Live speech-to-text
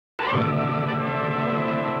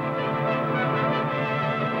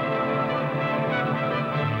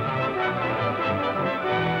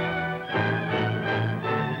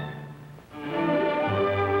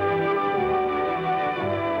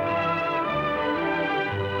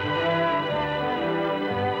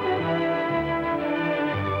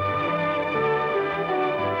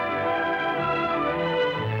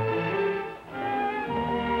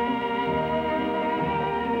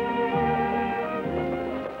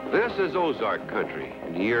This is Ozark country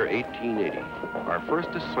in the year 1880. Our first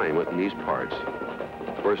assignment in these parts,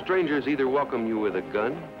 where strangers either welcome you with a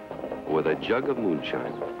gun or with a jug of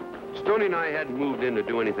moonshine. Stoney and I hadn't moved in to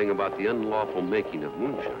do anything about the unlawful making of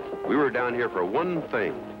moonshine. We were down here for one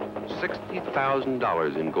thing,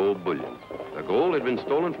 $60,000 in gold bullion. The gold had been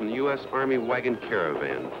stolen from the U.S. Army wagon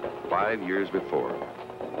caravan 5 years before.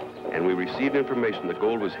 And we received information the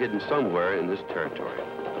gold was hidden somewhere in this territory.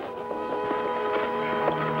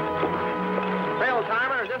 Hey,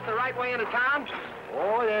 old-timer, is this the right way into town?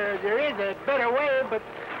 Oh, there is a better way, but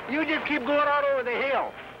you just keep going on over the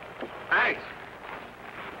hill. Thanks.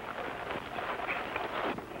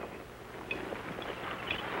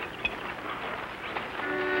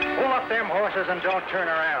 Pull up them horses and don't turn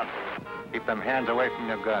around. Keep them hands away from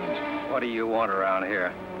your guns. What do you want around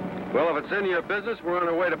here? Well, if it's any of your business, we're on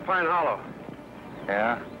our way to Pine Hollow.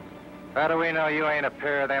 Yeah? How do we know you ain't a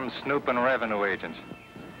pair of them snooping revenue agents?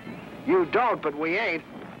 You don't, but we ain't.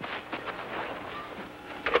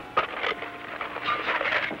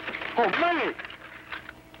 Oh, money!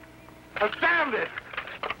 I found it!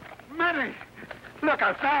 Money! Look,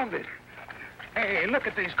 I found it. Hey, look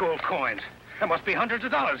at these gold coins. There must be hundreds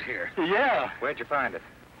of dollars here. Yeah. Where'd you find it?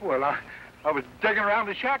 Well, I was digging around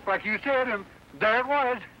the shack like you said, and there it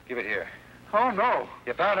was. Give it here. Oh, no.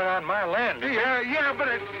 You found it on my land, didn't you? Yeah, but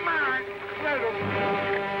it's mine.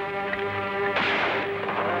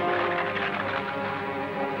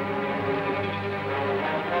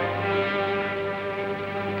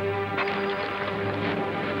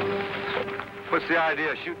 What's the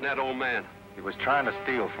idea of shooting that old man? He was trying to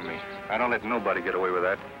steal from me. I don't let nobody get away with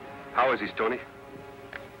that. How is he, Stoney?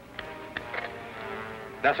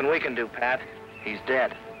 Nothing we can do, Pat. He's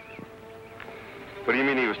dead. What do you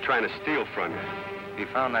mean he was trying to steal from you? He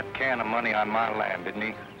found that can of money on my land, didn't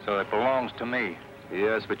he? So it belongs to me.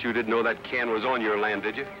 Yes, but you didn't know that can was on your land,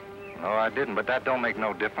 did you? No, I didn't, but that don't make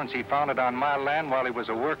no difference. He found it on my land while he was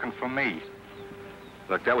a-working for me.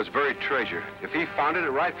 Look, that was buried treasure. If he found it,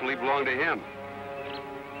 it rightfully belonged to him.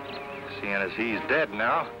 Seeing as he's dead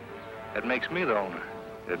now, that makes me the owner.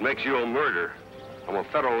 It makes you a murderer. I'm a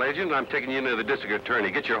federal agent, and I'm taking you into the district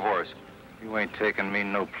attorney. Get your horse. You ain't taking me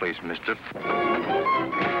no place, mister.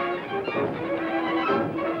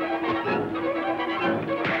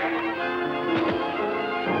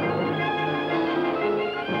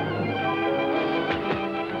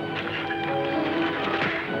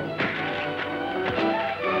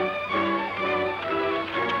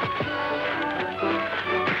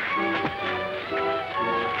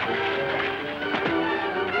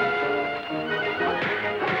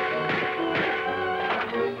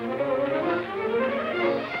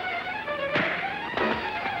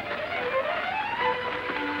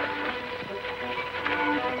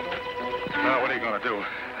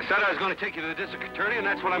 I said I was going to take you to the district attorney, and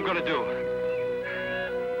that's what I'm going to do.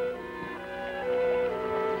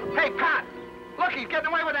 Hey, Pat! Look, he's getting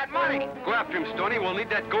away with that money. Go after him, Stoney. We'll need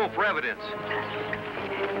that gold for evidence.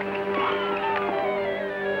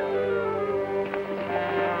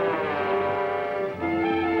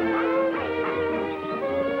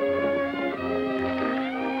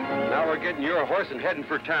 Now we're getting your horse and heading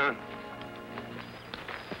for town.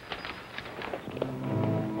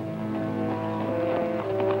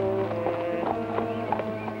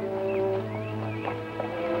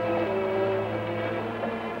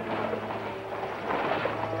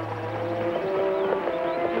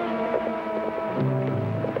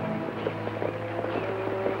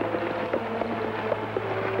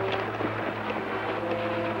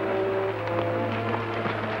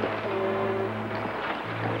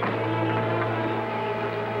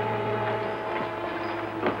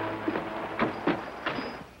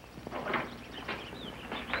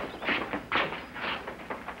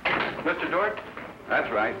 Mr. Dort?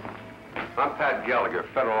 That's right. I'm Pat Gallagher,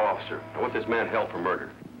 federal officer. I want this man held for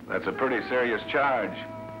murder. That's a pretty serious charge.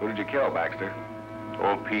 Who did you kill, Baxter?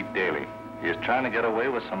 Old Pete Daly. He was trying to get away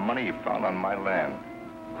with some money he found on my land.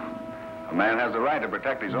 A man has the right to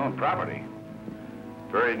protect his own property.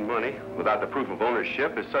 Buried money without the proof of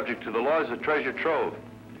ownership is subject to the laws of treasure trove.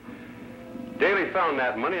 Daly found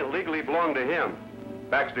that money. It legally belonged to him.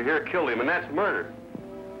 Baxter here killed him, and that's murder.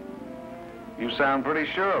 You sound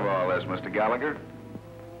pretty sure of all this, Mr. Gallagher.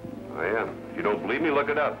 I am. If you don't believe me, look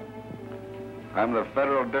it up. I'm the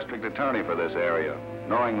federal district attorney for this area.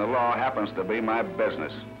 Knowing the law happens to be my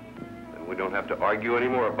business. And we don't have to argue any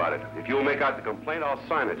more about it. If you'll make out the complaint, I'll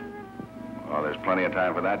sign it. Oh, there's plenty of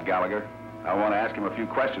time for that, Gallagher. I want to ask him a few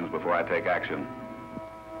questions before I take action.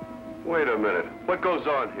 Wait a minute. What goes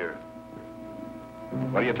on here?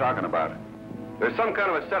 What are you talking about? There's some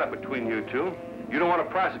kind of a setup between you two. You don't want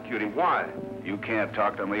to prosecute him. Why? You can't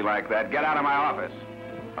talk to me like that. Get out of my office.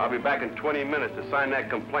 I'll be back in 20 minutes to sign that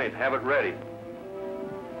complaint. Have it ready.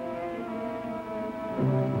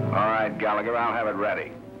 All right, Gallagher, I'll have it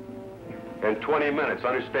ready. In 20 minutes,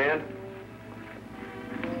 understand?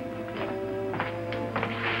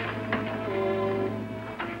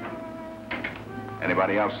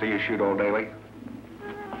 Anybody else see you shoot old Daly?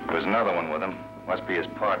 There's another one with him. Must be his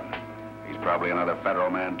partner. He's probably another federal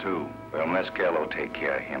man, too. Well, Mescal will take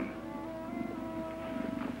care of him.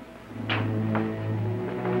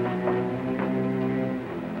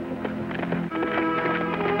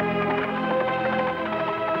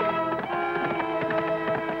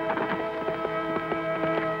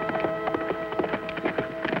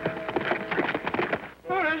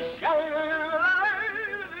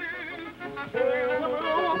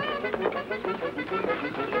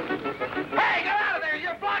 Hey, get out of there!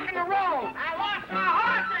 You're blocking the road! I lost my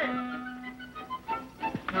horses!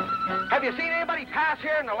 Have you seen anybody pass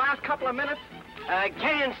here in the last couple of minutes?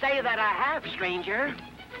 Can't say that I have, stranger.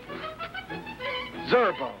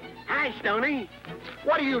 Zerbo. Hi, Stoney.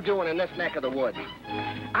 What are you doing in this neck of the woods?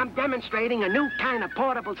 I'm demonstrating a new kind of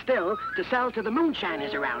portable still to sell to the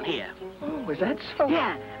moonshiners around here. Oh, is that so?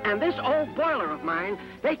 Yeah, and this old boiler of mine,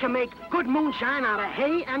 they can make good moonshine out of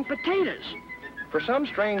hay and potatoes. For some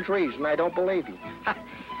strange reason, I don't believe you.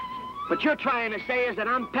 What you're trying to say is that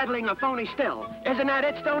I'm peddling a phony still. Isn't that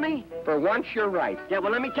it, Stoney? For once, you're right. Yeah,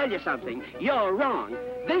 well, let me tell you something. You're wrong.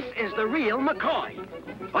 This is the real McCoy.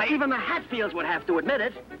 Or even the Hatfields would have to admit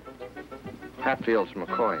it. Hatfield's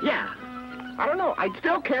McCoy. Yeah. I don't know. I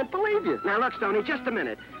still can't believe you. Now, look, Stoney, just a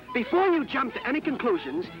minute. Before you jump to any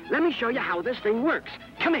conclusions, let me show you how this thing works.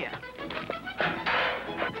 Come here.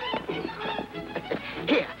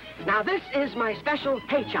 Here. Now, this is my special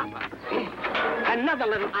hay chopper. Another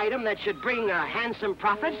little item that should bring a handsome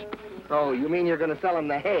profit. Oh, you mean you're going to sell him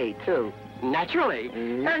the hay, too? Naturally.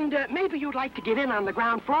 And maybe you'd like to get in on the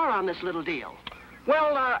ground floor on this little deal.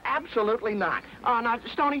 Well, absolutely not. Oh, now,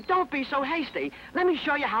 Stoney, don't be so hasty. Let me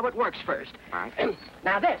show you how it works first. All right.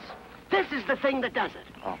 Now, this is the thing that does it.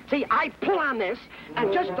 Oh. See, I pull on this,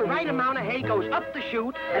 and just the right amount of hay goes up the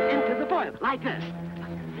chute and into the boiler, like this.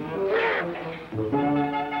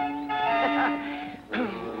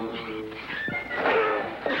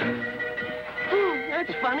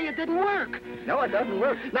 That's funny, it didn't work. No, it doesn't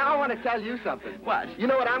work. Now, I want to tell you something. What? You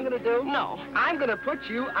know what I'm going to do? No. I'm going to put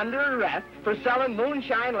you under arrest for selling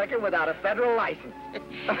moonshine liquor without a federal license.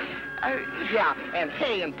 Yeah, and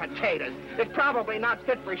hay and potatoes. It's probably not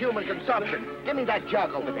fit for human consumption. Give me that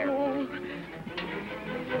jug over there.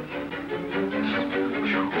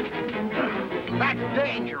 That's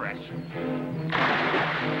dangerous.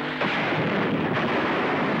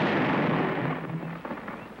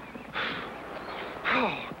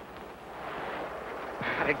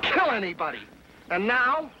 I'd kill anybody. And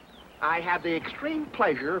now, I have the extreme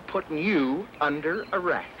pleasure of putting you under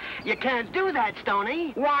arrest. You can't do that,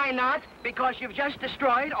 Stoney. Why not? Because you've just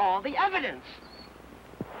destroyed all the evidence.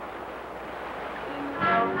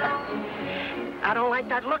 I don't like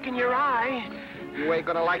that look in your eye. You ain't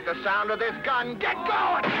gonna like the sound of this gun. Get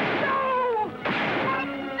going! No!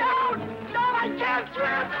 No! No, I can't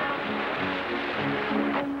swim!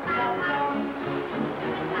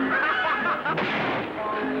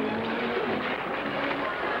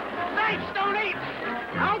 Thanks, Stoney!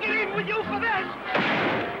 I'll get even with you for this!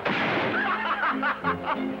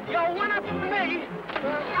 You're one up for me!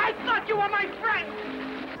 I thought you were my friend!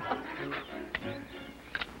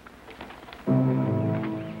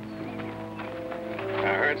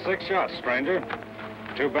 I heard 6 shots, stranger.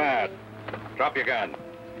 Too bad. Drop your gun.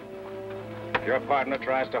 If your partner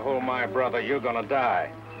tries to hold my brother, you're gonna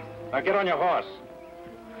die. Now get on your horse.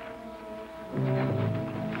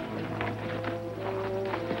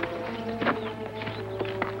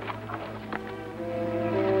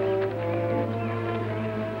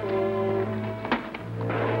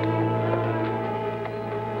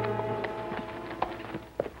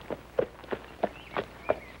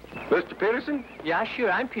 Mr. Peterson? Yeah, sure,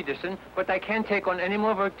 I'm Peterson, but I can't take on any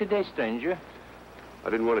more work today, stranger. I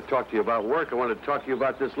didn't want to talk to you about work. I wanted to talk to you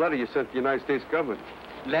about this letter you sent to the United States government.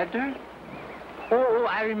 Letter? Oh,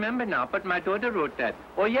 I remember now, but my daughter wrote that.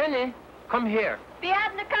 Oh, Yelly, come here. Be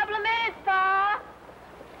out in a couple of minutes, Pa.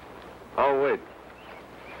 I'll wait.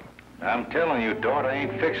 I'm telling you, daughter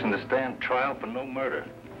ain't fixing to stand trial for no murder.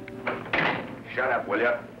 Shut up, will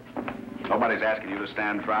you? Nobody's asking you to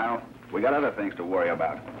stand trial. We got other things to worry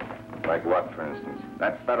about. Like what, for instance?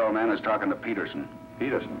 That federal man is talking to Peterson.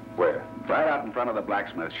 Peterson? Where? Right out in front of the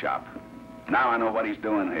blacksmith shop. Now I know what he's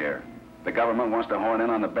doing here. The government wants to horn in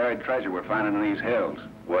on the buried treasure we're finding in these hills.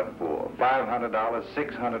 What for? $500,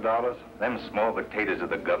 $600? Them small potatoes of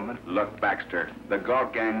the government? Look, Baxter, the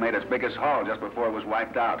Galt gang made its biggest haul just before it was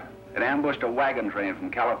wiped out. It ambushed a wagon train from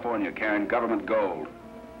California carrying government gold.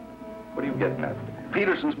 What are you getting at?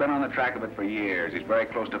 Peterson's been on the track of it for years. He's very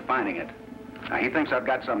close to finding it. Now, he thinks I've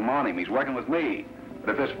got something on him. He's working with me.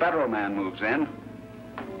 But if this federal man moves in,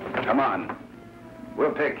 come on.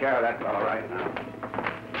 We'll take care of that fellow right now.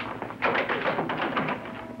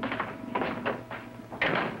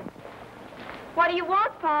 What do you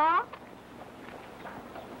want, Pa?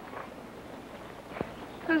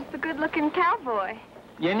 Who's the good-looking cowboy?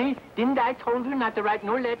 Jenny, didn't I told you not to write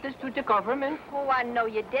no letters to the government? Oh, I know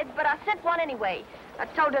you did, but I sent one anyway. I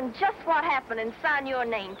told him just what happened and sign your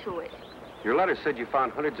name to it. Your letter said you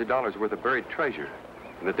found hundreds of dollars worth of buried treasure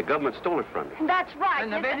and that the government stole it from you. That's right.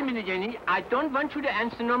 Now, wait a minute, Jenny. I don't want you to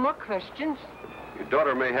answer no more questions. Your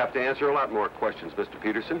daughter may have to answer a lot more questions, Mr.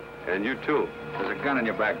 Peterson, and you too. There's a gun in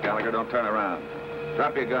your back, Gallagher. Don't turn around.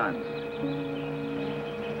 Drop your guns.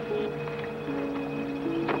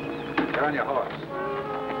 Get on your horse.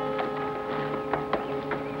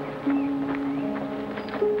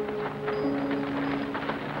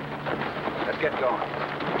 Let's get going.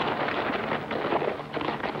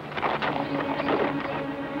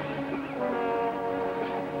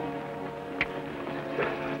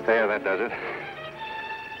 There, that does it.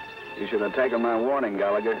 You should have taken my warning,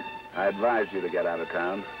 Gallagher. I advised you to get out of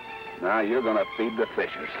town. Now you're going to feed the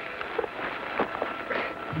fishers.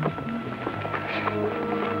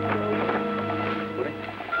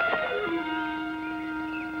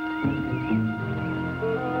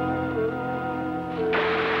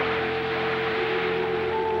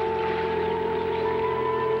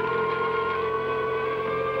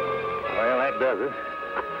 Well, that does it.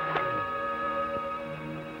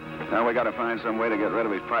 Now we got to find some way to get rid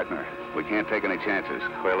of his partner. We can't take any chances.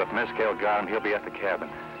 Well, if Mescal got him, he'll be at the cabin.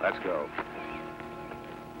 Let's go.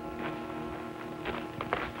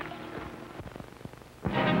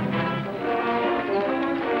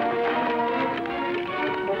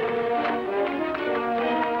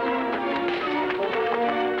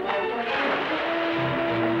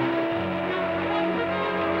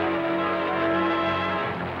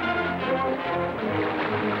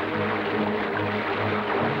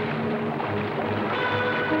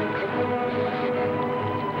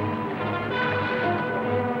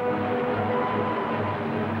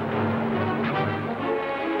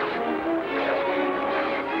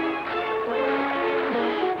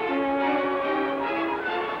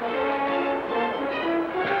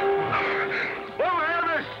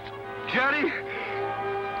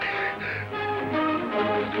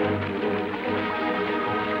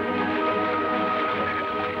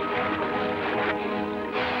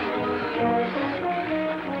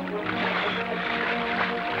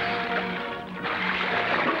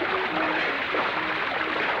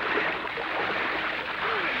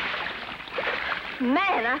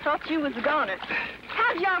 Man, I thought you was a goner.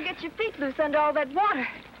 How'd y'all get your feet loose under all that water?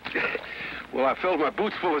 Well, I filled my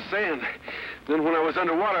boots full of sand. Then when I was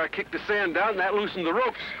underwater, I kicked the sand down and that loosened the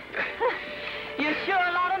ropes. You're sure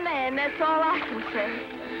a lot of man, that's all I can say.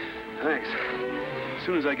 Thanks. As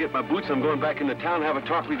soon as I get my boots, I'm going back into town and have a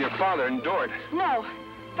talk with your father and Dort. No.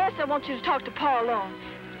 First, I want you to talk to Pa alone.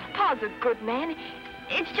 Pa's a good man.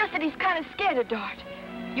 It's just that he's kind of scared of Dort.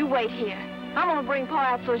 You wait here. I'm going to bring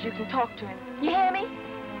Pa out so as you can talk to him. You hear me?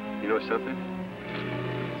 You know something?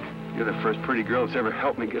 You're the first pretty girl that's ever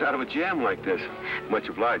helped me get out of a jam like this. Much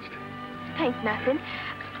obliged. Ain't nothing.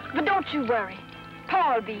 But don't you worry.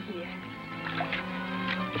 Pa'll be here.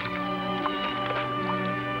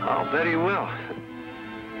 I'll bet he will.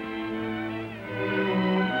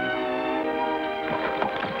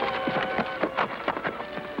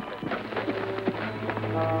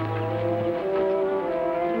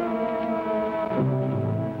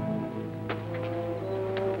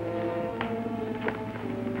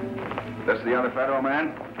 This the other federal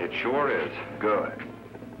man? It sure is. Good.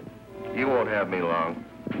 You won't have me long.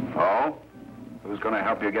 Oh? Who's going to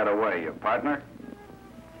help you get away? Your partner?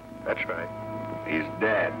 That's right. He's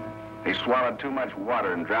dead. He swallowed too much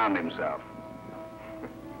water and drowned himself.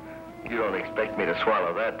 You don't expect me to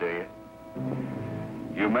swallow that, do you?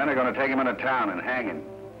 You men are going to take him into town and hang him.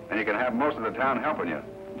 And you can have most of the town helping you.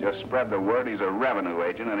 Just spread the word he's a revenue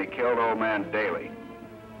agent and he killed old man Daly.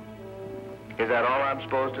 Is that all I'm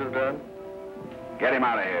supposed to have done? Get him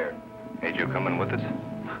out of here. Ain't you coming with us?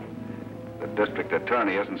 The district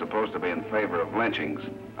attorney isn't supposed to be in favor of lynchings.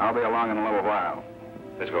 I'll be along in a little while.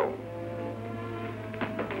 Let's go.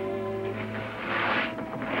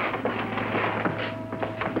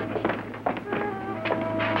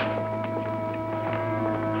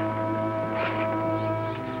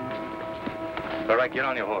 right, get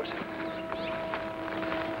on your horse.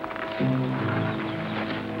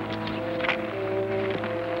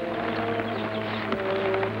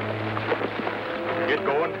 Get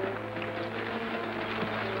going.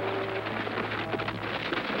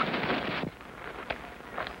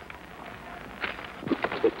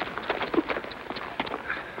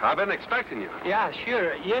 I've been expecting you. Yeah,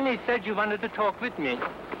 sure. Yenny said you wanted to talk with me.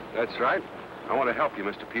 That's right. I want to help you,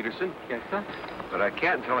 Mr. Peterson. Yes, sir. But I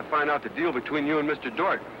can't until I find out the deal between you and Mr.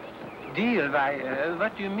 Dort. Deal? Why,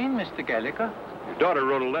 what do you mean, Mr. Gallagher? Your daughter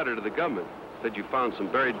wrote a letter to the government. Said you found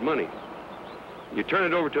some buried money. You turned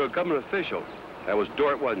it over to a government official. That was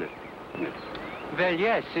Dort, wasn't it? Well,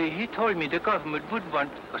 yes. He told me the government would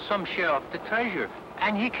want some share of the treasure.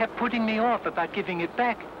 And he kept putting me off about giving it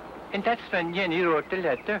back. And that's when Yenny wrote the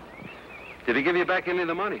letter. Did he give you back any of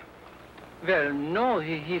the money? Well, no.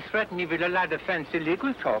 He threatened me with a lot of fancy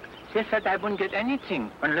legal talk. He said I wouldn't get anything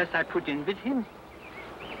unless I put in with him.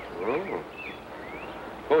 Oh.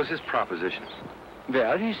 What was his proposition?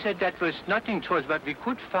 Well, he said that was nothing towards what we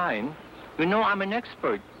could find. You know, I'm an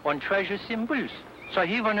expert on treasure symbols. So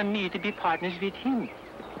he wanted me to be partners with him.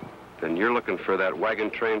 Then you're looking for that wagon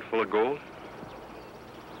train full of gold?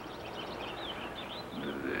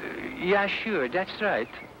 Yeah, sure, that's right.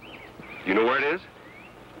 You know where it is?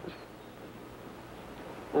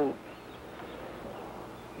 Oh.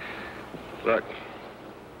 Look,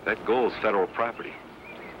 that gold's federal property.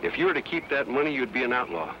 If you were to keep that money, you'd be an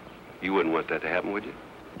outlaw. You wouldn't want that to happen, would you?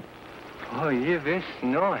 Oh, yes,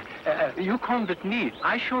 no. You come with me.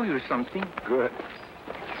 I show you something. Good.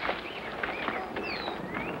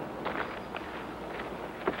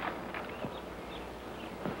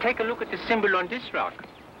 Take a look at the symbol on this rock.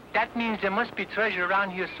 That means there must be treasure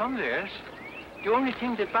around here somewhere. The only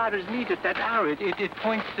thing that bothers me is that arrow. It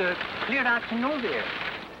points clear out to nowhere.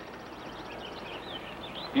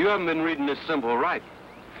 You haven't been reading this symbol right.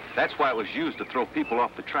 That's why it was used to throw people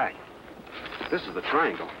off the track. This is the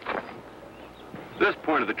triangle. This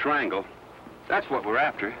point of the triangle, that's what we're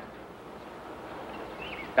after.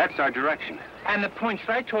 That's our direction. And it points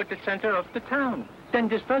right toward the center of the town. Then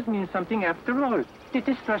this does mean something after all. It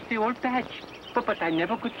is just the old badge. But I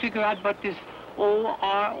never could figure out what this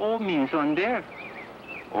O-R-O means on there.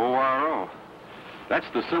 O-R-O. That's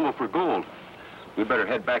the symbol for gold. We better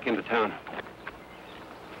head back into town.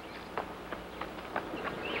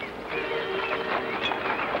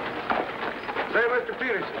 Say, Mr.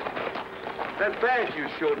 Peterson, that badge you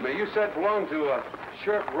showed me, you said belonged to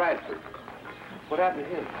Sheriff Radford. What happened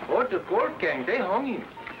to him? Oh, the gold gang, they hung him.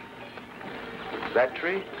 That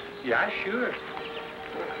tree? Yeah, sure.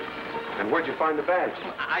 And where'd you find the badge?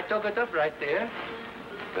 I dug it up right there.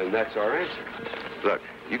 Then that's our answer. Look,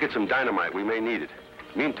 you get some dynamite. We may need it.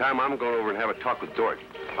 Meantime, I'm going over and have a talk with Dort.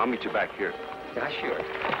 I'll meet you back here. Yeah, sure.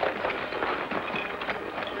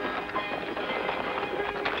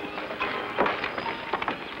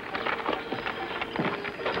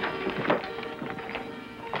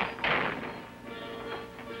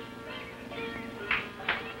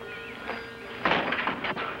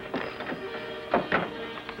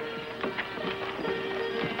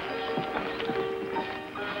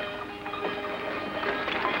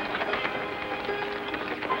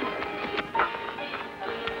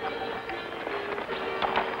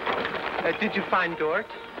 Did you find Dort?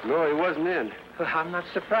 No, he wasn't in. Well, I'm not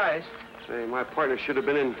surprised. Say, my partner should have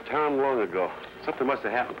been in town long ago. Something must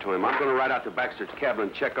have happened to him. I'm going to ride out to Baxter's cabin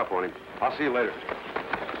and check up on him. I'll see you later.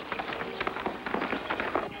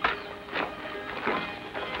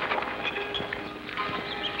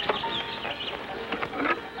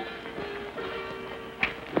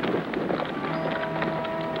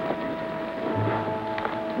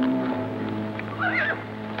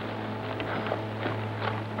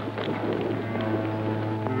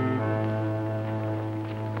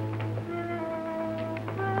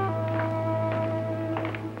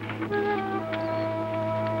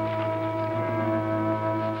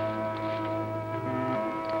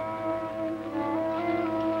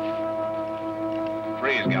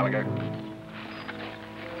 Gallagher.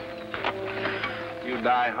 You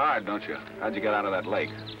die hard, don't you? How'd you get out of that lake?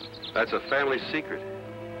 That's a family secret.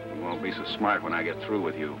 You won't be so smart when I get through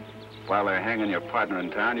with you. While they're hanging your partner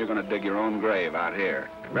in town, you're going to dig your own grave out here.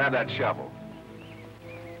 Grab that shovel.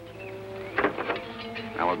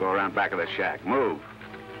 Now we'll go around back of the shack. Move.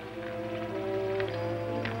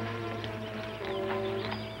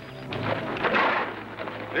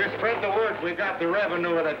 Just spread the word we got the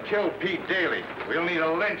revenue that killed Pete Daly. We'll need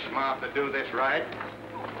a lynch mob to do this right.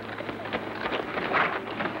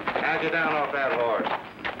 Now get down off that horse.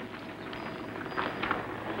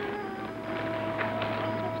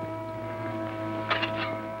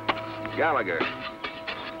 Gallagher,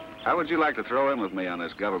 How would you like to throw in with me on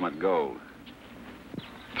this government gold?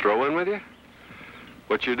 Throw in with you?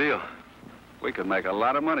 What's your deal? We could make a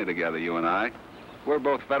lot of money together, you and I. We're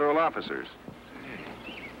both federal officers.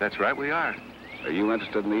 That's right, we are. Are you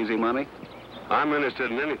interested in easy money? I'm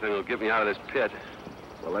interested in anything that'll get me out of this pit.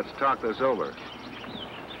 Well, let's talk this over.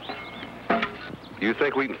 You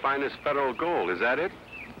think we can find this federal gold, is that it?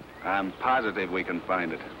 I'm positive we can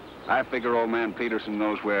find it. I figure old man Peterson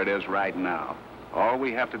knows where it is right now. All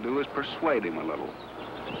we have to do is persuade him a little.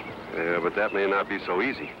 Yeah, but that may not be so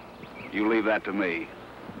easy. You leave that to me.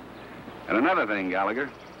 And another thing,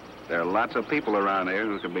 Gallagher, there are lots of people around here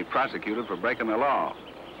who can be prosecuted for breaking the law.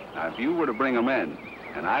 Now, if you were to bring them in,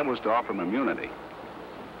 and I was to offer them immunity,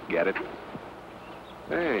 get it?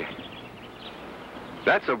 Hey,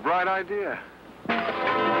 that's a bright idea.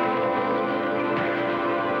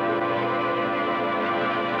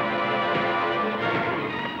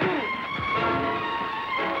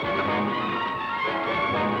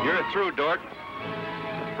 You're through, Dort.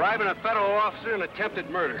 Bribing a federal officer and attempted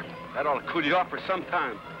murder. That ought to cool you off for some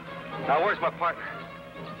time. Now, where's my partner?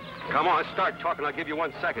 Come on, start talking. I'll give you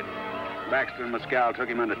 1 second. Baxter and Mescal took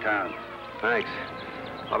him into town. Thanks.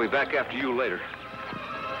 I'll be back after you later.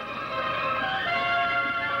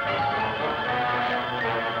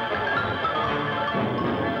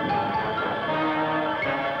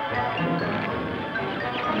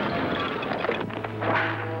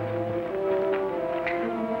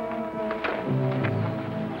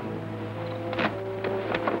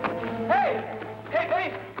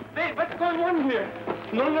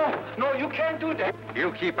 No, you can't do that.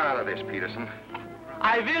 You keep out of this, Peterson.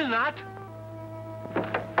 I will not.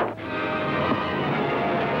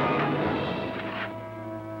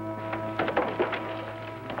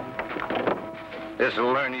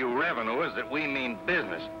 This'll learn you revenuers that we mean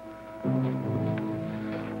business.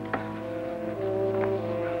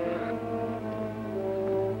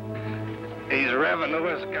 These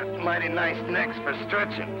revenuers got mighty nice necks for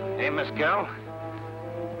stretching. Eh, Mescal?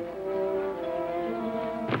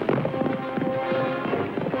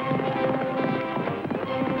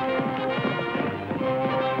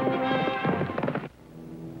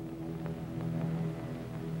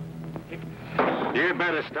 You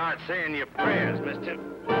better start saying your prayers, mister.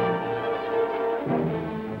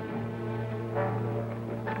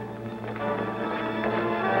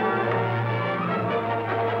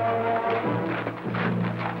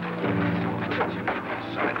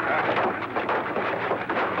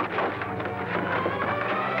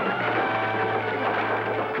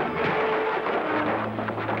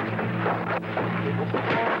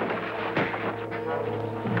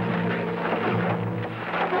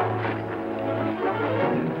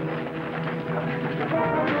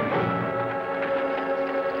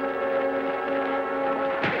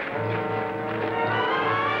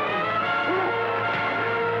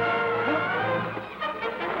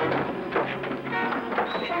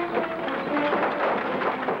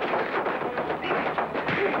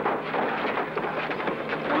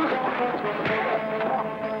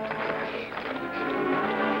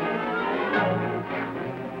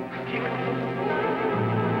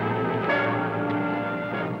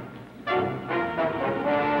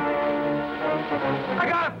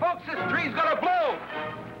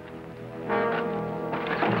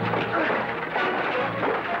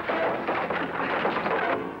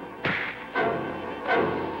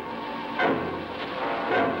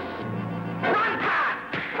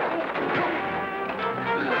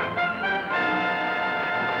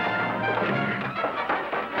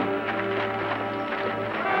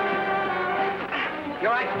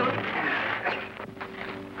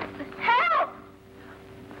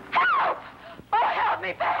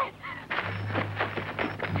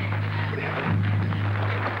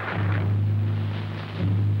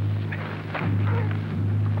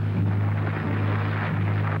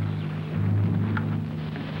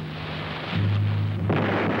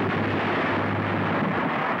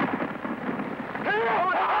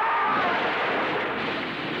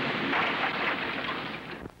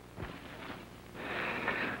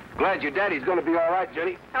 Glad your daddy's gonna be all right,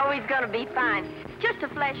 Jenny. Oh, he's gonna be fine. Just a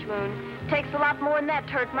flesh wound. Takes a lot more than that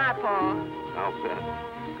to hurt my paw. I'll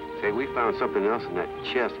bet. Say, we found something else in that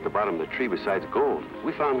chest at the bottom of the tree besides gold.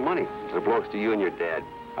 We found money that belongs to you and your dad.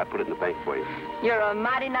 I put it in the bank for you. You're a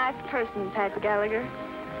mighty nice person, Pat Gallagher.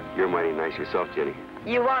 You're mighty nice yourself, Jenny.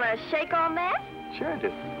 You want to shake on that? Sure I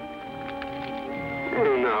do.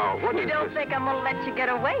 Oh, no, what is You don't this? think I'm gonna let you get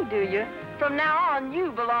away, do you? From now on,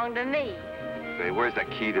 you belong to me. Say, where's the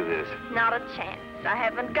key to this? Not a chance. I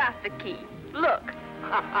haven't got the key. Look.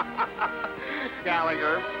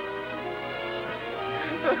 Gallagher.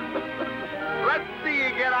 Let's see you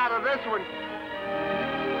get out of this one.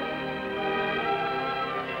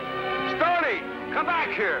 Stoney, come back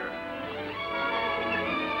here.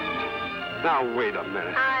 Now, wait a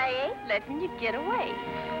minute. I ain't letting you get away.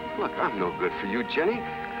 Look, I'm no good for you, Jenny.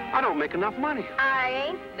 I don't make enough money. I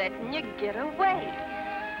ain't letting you get away.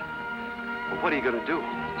 Well, what are you going to do?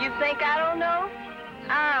 You think I don't know?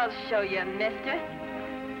 I'll show you, mister.